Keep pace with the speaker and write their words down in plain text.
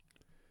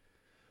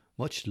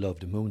Much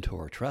loved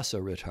Múinteoir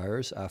Trasa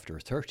retires after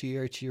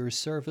 38 years'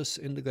 service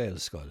in the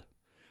Gaelscoil.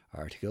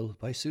 Article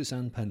by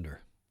Suzanne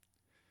Pender.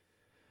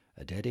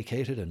 A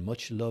dedicated and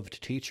much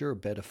loved teacher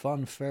bade a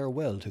fond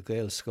farewell to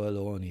Gaelscoil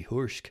Óni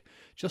Thuairisc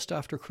just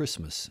after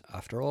Christmas,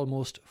 after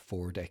almost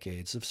 4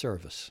 decades of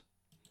service.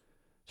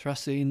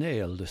 Tracey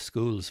Nail, the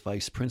school's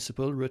vice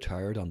principal,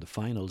 retired on the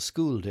final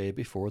school day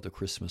before the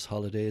Christmas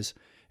holidays,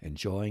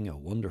 enjoying a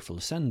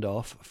wonderful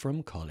send-off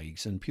from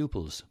colleagues and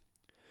pupils.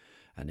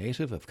 A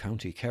native of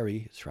County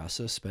Kerry,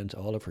 Trasa spent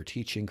all of her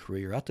teaching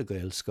career at the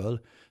Gaelscoil,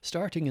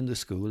 starting in the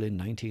school in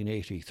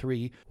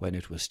 1983 when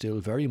it was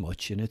still very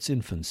much in its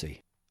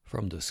infancy.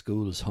 From the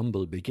school's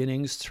humble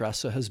beginnings,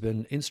 Trasa has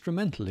been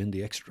instrumental in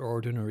the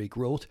extraordinary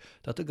growth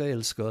that the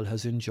Gaelscoil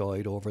has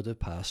enjoyed over the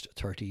past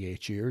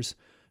 38 years,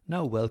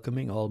 now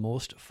welcoming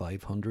almost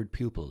 500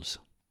 pupils.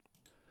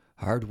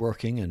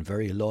 Hard-working and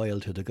very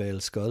loyal to the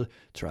Gaelscoil,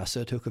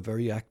 Trasa took a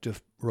very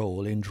active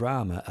role in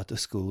drama at the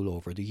school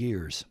over the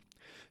years.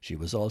 She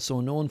was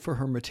also known for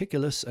her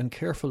meticulous and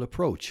careful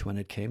approach when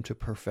it came to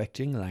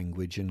perfecting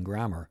language and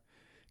grammar,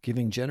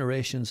 giving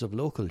generations of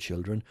local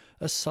children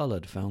a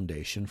solid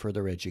foundation for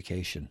their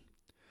education.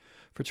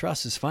 For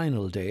Trasa's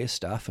final day,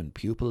 staff and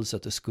pupils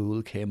at the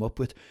school came up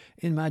with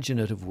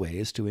imaginative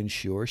ways to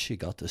ensure she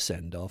got the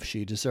send-off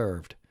she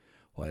deserved,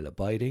 while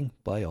abiding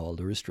by all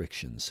the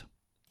restrictions.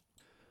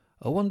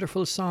 A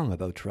wonderful song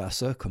about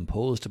Trasa,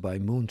 composed by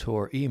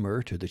Múinteoir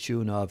Emer to the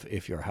tune of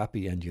If You're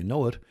Happy and You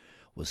Know It,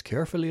 was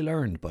carefully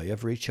learned by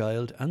every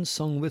child and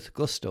sung with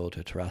gusto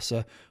to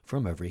Trasa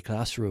from every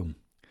classroom.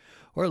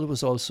 Or there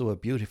was also a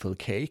beautiful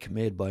cake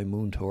made by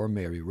Múinteoir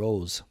Mary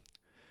Rose.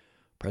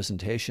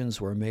 Presentations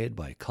were made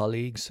by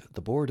colleagues, the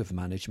Board of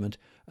Management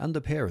and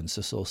the Parents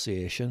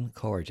Association,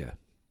 Cordia.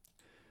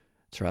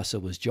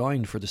 Trasa was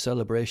joined for the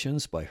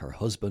celebrations by her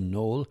husband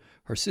Noel,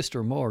 her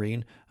sister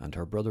Maureen and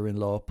her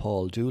brother-in-law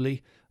Paul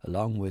Dooley,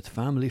 along with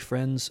family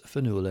friends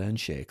Fionnuala and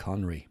Shay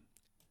Connery.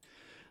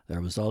 There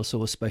was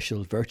also a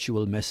special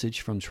virtual message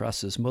from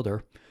Trasa's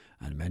mother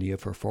and many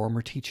of her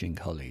former teaching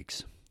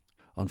colleagues.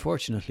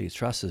 Unfortunately,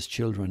 Trasa's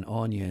children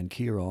Anya and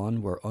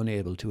Kieran were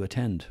unable to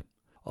attend.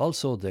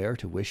 Also there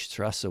to wish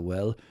Trasa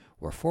well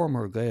were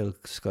former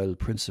Gaelscoil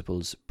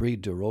principals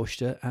Bríd de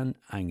Rosta and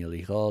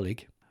Angeli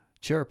Gálig,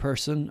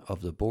 chairperson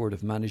of the Board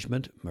of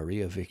Management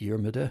Maria Vic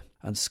Yermide,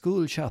 and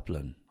school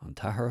chaplain An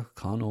Tathair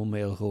Con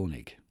O'Mail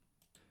Rónig.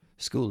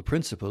 School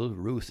principal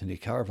Ruth Ní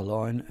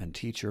Carvalháin and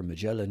teacher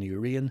Magella Ní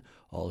Rian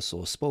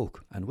also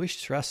spoke and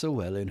wished Trasa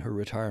well in her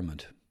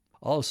retirement.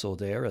 Also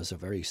there as a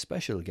very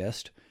special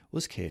guest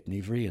was Kate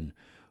Ní Bhríon,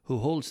 who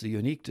holds the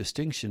unique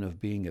distinction of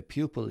being a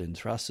pupil in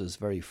Trasa's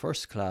very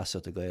first class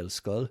at the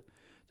Gaelscoil,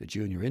 the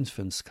junior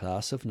infants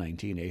class of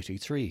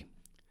 1983.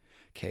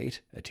 Kate,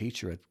 a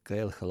teacher at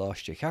Gael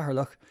Choláiste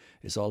Cathairleach,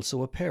 is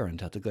also a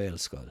parent at the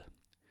Gaelscoil.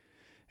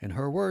 In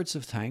her words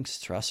of thanks,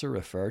 Trasa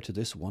referred to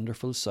this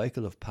wonderful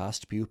cycle of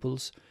past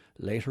pupils,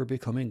 later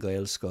becoming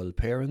Gaelscoil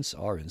parents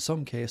or, in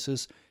some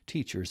cases,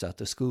 teachers at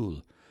the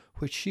school,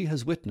 which she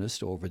has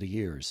witnessed over the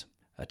years,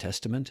 a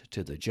testament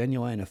to the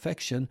genuine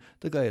affection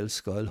the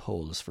Gaelscoil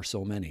holds for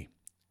so many.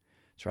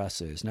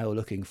 Trasa is now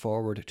looking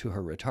forward to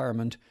her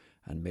retirement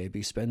and may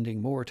be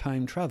spending more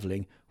time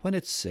travelling when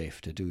it's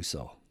safe to do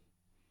so.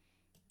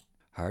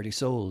 Hardy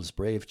souls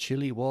brave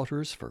chilly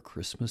waters for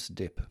Christmas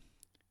dip.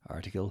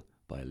 Article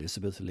by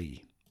Elizabeth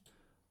Lee.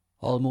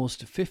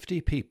 Almost 50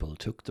 people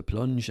took the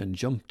plunge and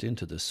jumped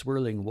into the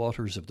swirling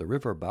waters of the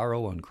River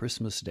Barrow on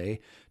Christmas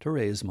Day to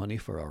raise money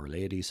for Our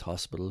Lady's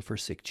Hospital for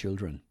Sick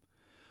Children.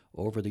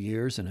 Over the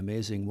years, an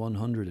amazing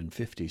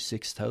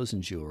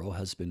 €156,000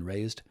 has been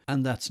raised,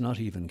 and that's not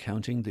even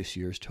counting this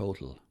year's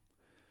total.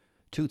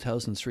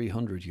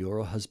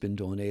 €2,300 has been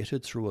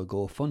donated through a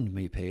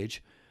GoFundMe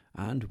page,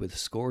 and with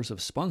scores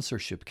of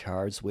sponsorship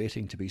cards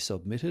waiting to be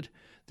submitted,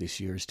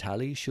 this year's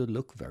tally should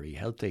look very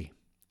healthy.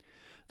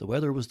 The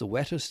weather was the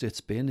wettest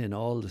it's been in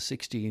all the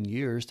 16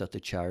 years that the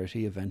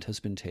charity event has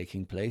been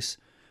taking place,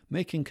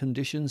 making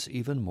conditions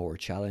even more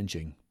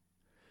challenging.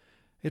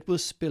 It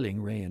was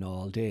spilling rain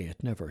all day,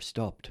 it never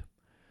stopped.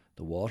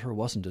 The water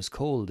wasn't as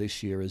cold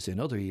this year as in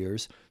other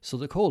years, so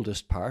the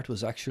coldest part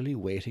was actually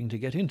waiting to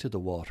get into the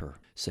water,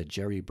 said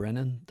Jerry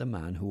Brennan, the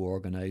man who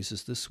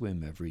organises the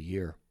swim every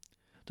year.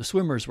 The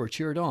swimmers were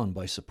cheered on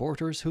by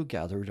supporters who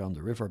gathered on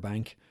the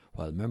riverbank,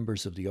 while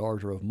members of the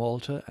Order of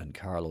Malta and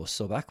Carlow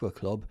Sub-Aqua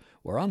Club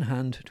were on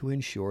hand to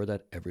ensure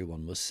that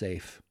everyone was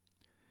safe.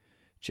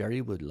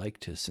 Jerry would like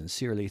to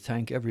sincerely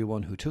thank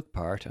everyone who took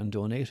part and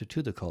donated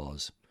to the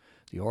cause,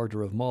 the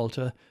Order of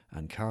Malta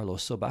and Carlow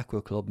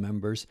Sub-Aqua Club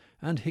members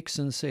and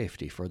Hickson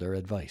Safety for their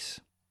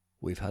advice.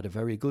 We've had a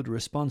very good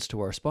response to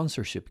our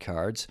sponsorship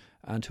cards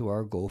and to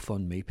our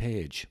GoFundMe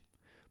page.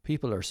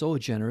 People are so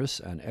generous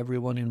and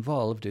everyone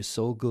involved is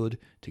so good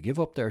to give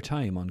up their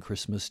time on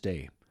Christmas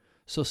Day.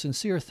 So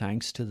sincere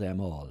thanks to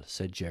them all,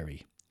 said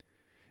Jerry.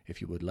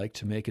 If you would like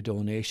to make a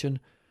donation,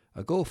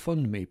 a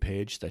GoFundMe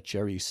page that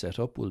Jerry set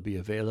up will be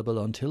available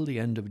until the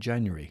end of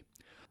January.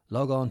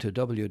 Log on to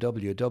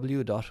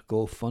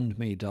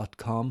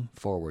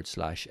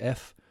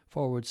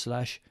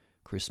www.gofundme.com/f/Christmas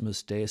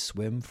Christmas Day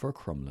swim for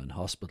Crumlin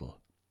Hospital.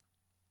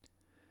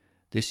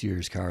 This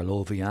year's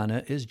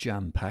Carloviana is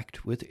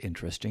jam-packed with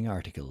interesting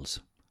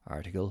articles.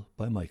 Article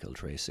by Michael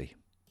Tracy.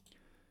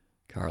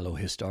 Carlow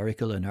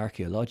Historical and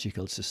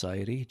Archaeological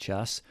Society,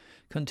 CHAS,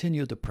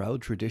 continued the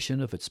proud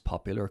tradition of its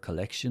popular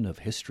collection of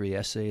history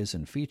essays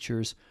and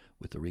features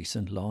with the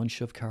recent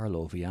launch of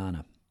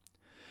Carloviana.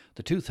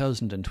 The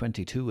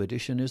 2022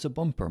 edition is a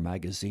bumper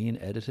magazine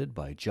edited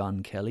by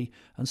John Kelly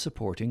and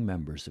supporting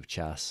members of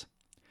CHAS.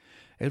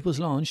 It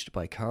was launched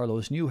by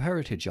Carlow's new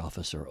heritage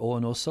officer,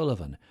 Owen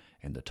O'Sullivan,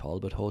 in the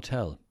Talbot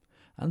Hotel,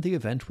 and the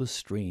event was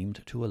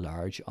streamed to a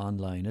large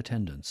online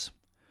attendance.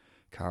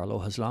 Carlow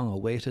has long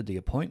awaited the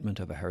appointment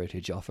of a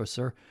heritage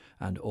officer,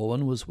 and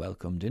Owen was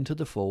welcomed into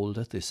the fold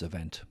at this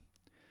event.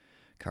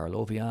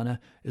 Carloviana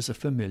is a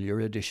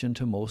familiar addition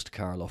to most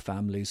Carlow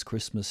families'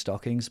 Christmas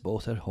stockings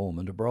both at home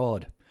and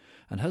abroad,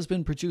 and has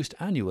been produced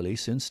annually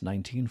since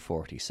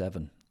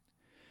 1947.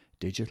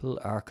 Digital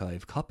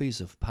archive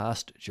copies of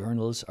past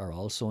journals are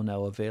also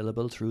now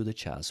available through the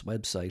CHAS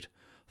website,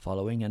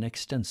 following an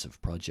extensive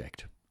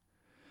project.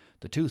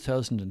 The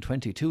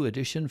 2022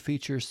 edition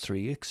features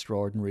 3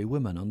 extraordinary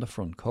women on the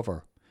front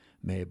cover: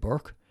 May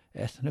Burke,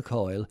 Ethna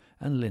Coyle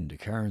and Linda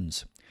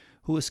Kearns,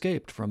 who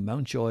escaped from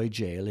Mountjoy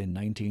Jail in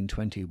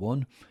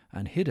 1921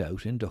 and hid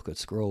out in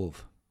Duckett's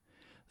Grove.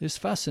 This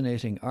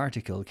fascinating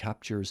article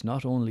captures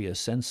not only a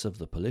sense of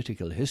the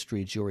political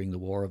history during the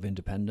War of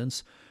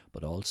Independence,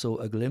 but also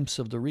a glimpse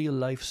of the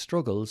real-life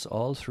struggles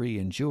all 3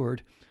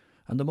 endured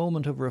and the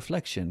moment of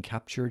reflection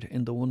captured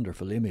in the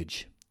wonderful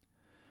image.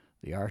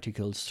 The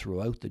articles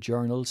throughout the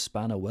journal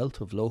span a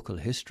wealth of local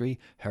history,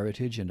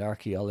 heritage and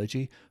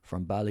archaeology,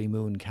 from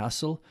Ballymoon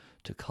Castle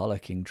to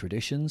colloquing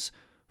traditions,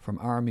 from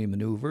army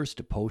manoeuvres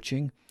to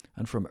poaching,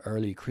 and from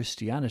early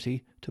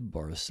Christianity to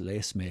Borris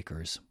lace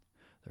makers.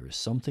 There is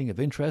something of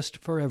interest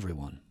for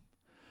everyone.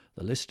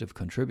 The list of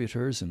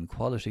contributors and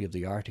quality of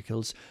the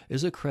articles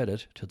is a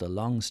credit to the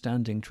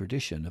long-standing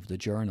tradition of the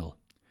journal.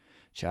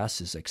 CHAS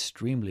is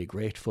extremely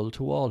grateful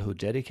to all who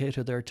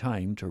dedicated their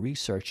time to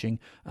researching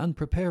and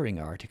preparing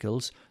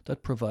articles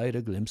that provide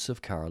a glimpse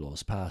of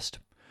Carlow's past,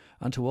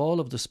 and to all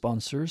of the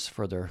sponsors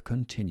for their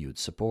continued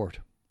support.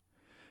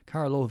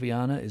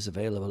 Carloviana is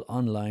available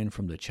online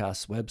from the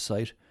CHAS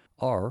website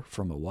or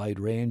from a wide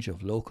range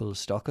of local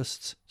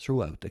stockists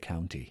throughout the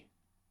county.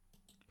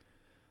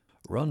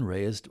 Run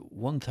raised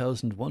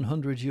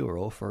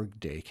 €1,100 for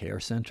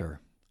daycare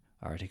centre.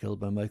 Article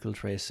by Michael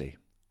Tracy.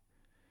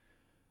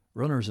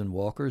 Runners and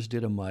walkers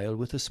did a mile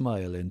with a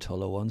smile in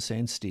Tullow on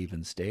St.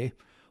 Stephen's Day,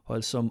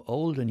 while some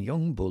old and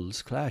young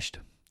bulls clashed.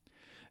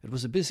 It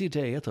was a busy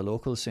day at the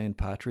local St.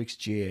 Patrick's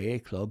GAA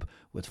club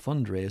with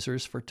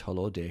fundraisers for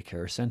Tullow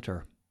Daycare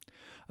Centre.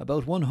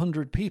 About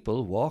 100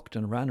 people walked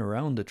and ran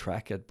around the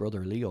track at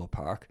Brother Leo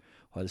Park,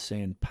 while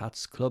St.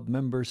 Pat's club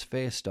members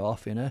faced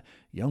off in a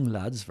young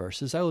lads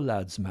versus old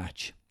lads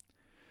match.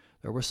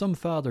 There were some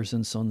fathers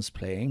and sons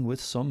playing,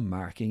 with some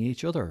marking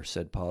each other,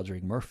 said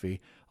Padraig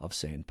Murphy of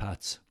St.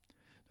 Pat's.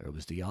 There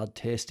was the odd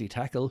tasty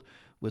tackle,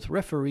 with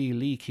referee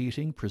Lee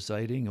Keating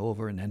presiding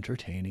over an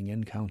entertaining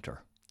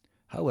encounter.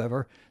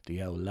 However, the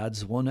owl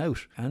lads won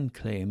out and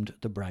claimed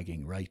the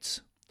bragging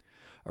rights.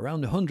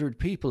 Around 100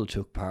 people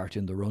took part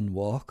in the run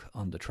walk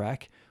on the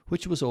track,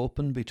 which was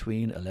open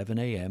between 11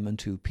 a.m. and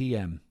 2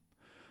 p.m.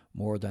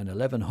 More than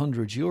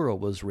 €1,100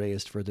 was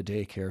raised for the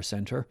daycare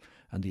centre,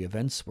 and the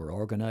events were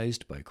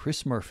organised by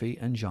Chris Murphy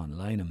and John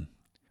Lynham.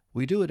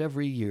 We do it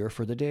every year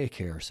for the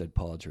daycare, said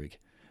Padraig.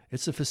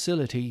 It's a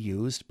facility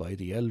used by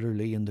the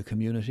elderly in the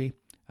community,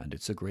 and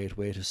it's a great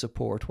way to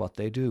support what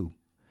they do.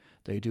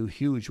 They do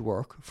huge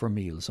work for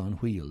Meals on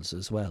Wheels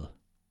as well.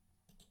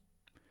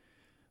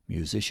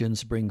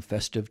 Musicians bring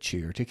festive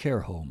cheer to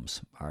care homes.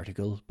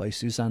 Article by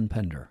Suzanne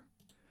Pender.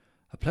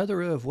 A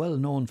plethora of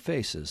well-known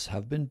faces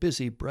have been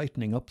busy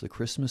brightening up the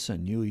Christmas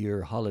and New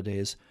Year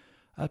holidays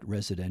at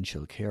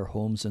residential care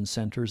homes and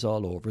centres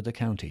all over the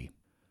county.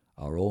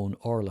 Our own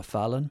Orla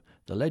Fallon,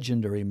 the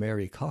legendary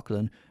Mary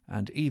Coughlin,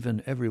 and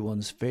even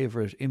everyone's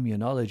favourite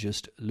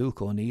immunologist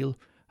Luke O'Neill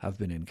have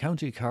been in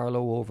County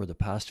Carlow over the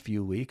past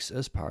few weeks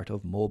as part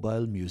of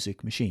Mobile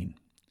Music Machine.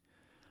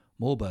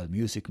 Mobile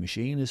Music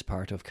Machine is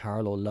part of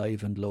Carlow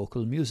Live and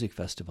Local Music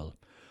Festival,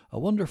 a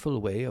wonderful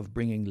way of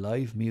bringing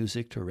live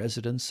music to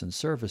residents and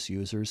service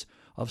users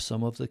of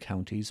some of the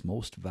county's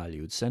most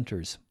valued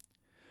centres.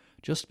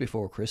 Just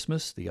before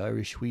Christmas, the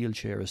Irish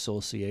Wheelchair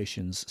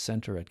Association's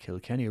centre at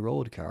Kilkenny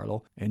Road,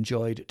 Carlow,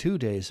 enjoyed 2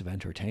 days of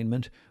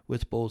entertainment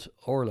with both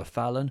Orla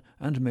Fallon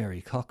and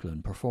Mary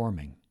Coughlin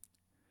performing.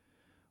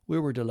 We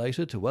were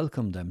delighted to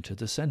welcome them to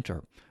the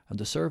centre, and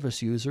the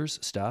service users,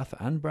 staff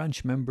and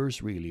branch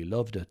members really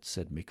loved it,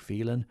 said Mick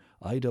Phelan,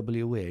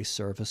 IWA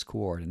Service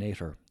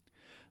Coordinator.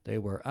 They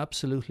were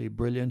absolutely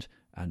brilliant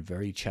and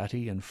very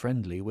chatty and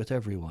friendly with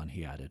everyone,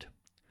 he added.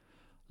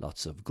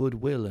 Lots of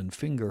goodwill and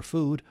finger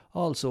food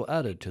also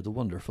added to the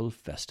wonderful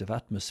festive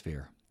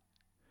atmosphere.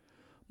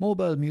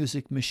 Mobile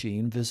Music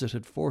Machine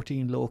visited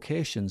 14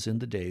 locations in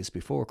the days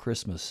before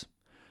Christmas.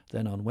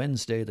 Then on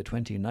Wednesday, the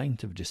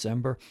 29th of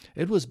December,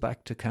 it was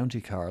back to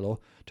County Carlow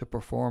to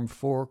perform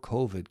 4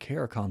 COVID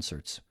care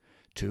concerts,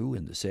 2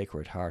 in the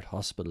Sacred Heart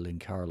Hospital in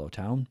Carlow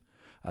Town,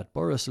 at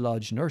Burris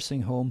Lodge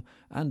Nursing Home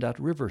and at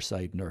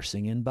Riverside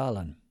Nursing in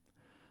Ballin.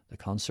 The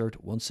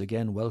concert once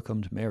again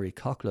welcomed Mary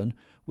Coughlin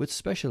with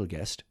special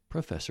guest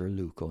Professor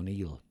Luke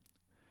O'Neill.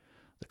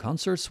 The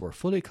concerts were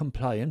fully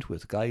compliant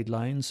with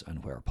guidelines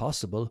and, where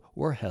possible,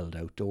 were held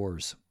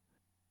outdoors.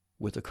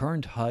 With the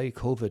current high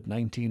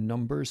COVID-19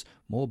 numbers,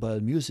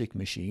 Mobile Music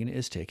Machine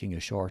is taking a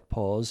short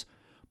pause,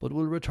 but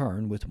will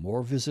return with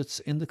more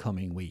visits in the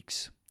coming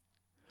weeks.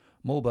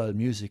 Mobile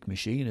Music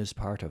Machine is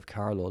part of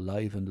Carlow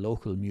Live and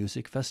Local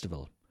Music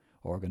Festival,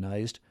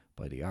 organised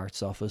by the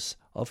Arts Office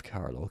of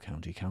Carlow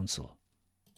County Council.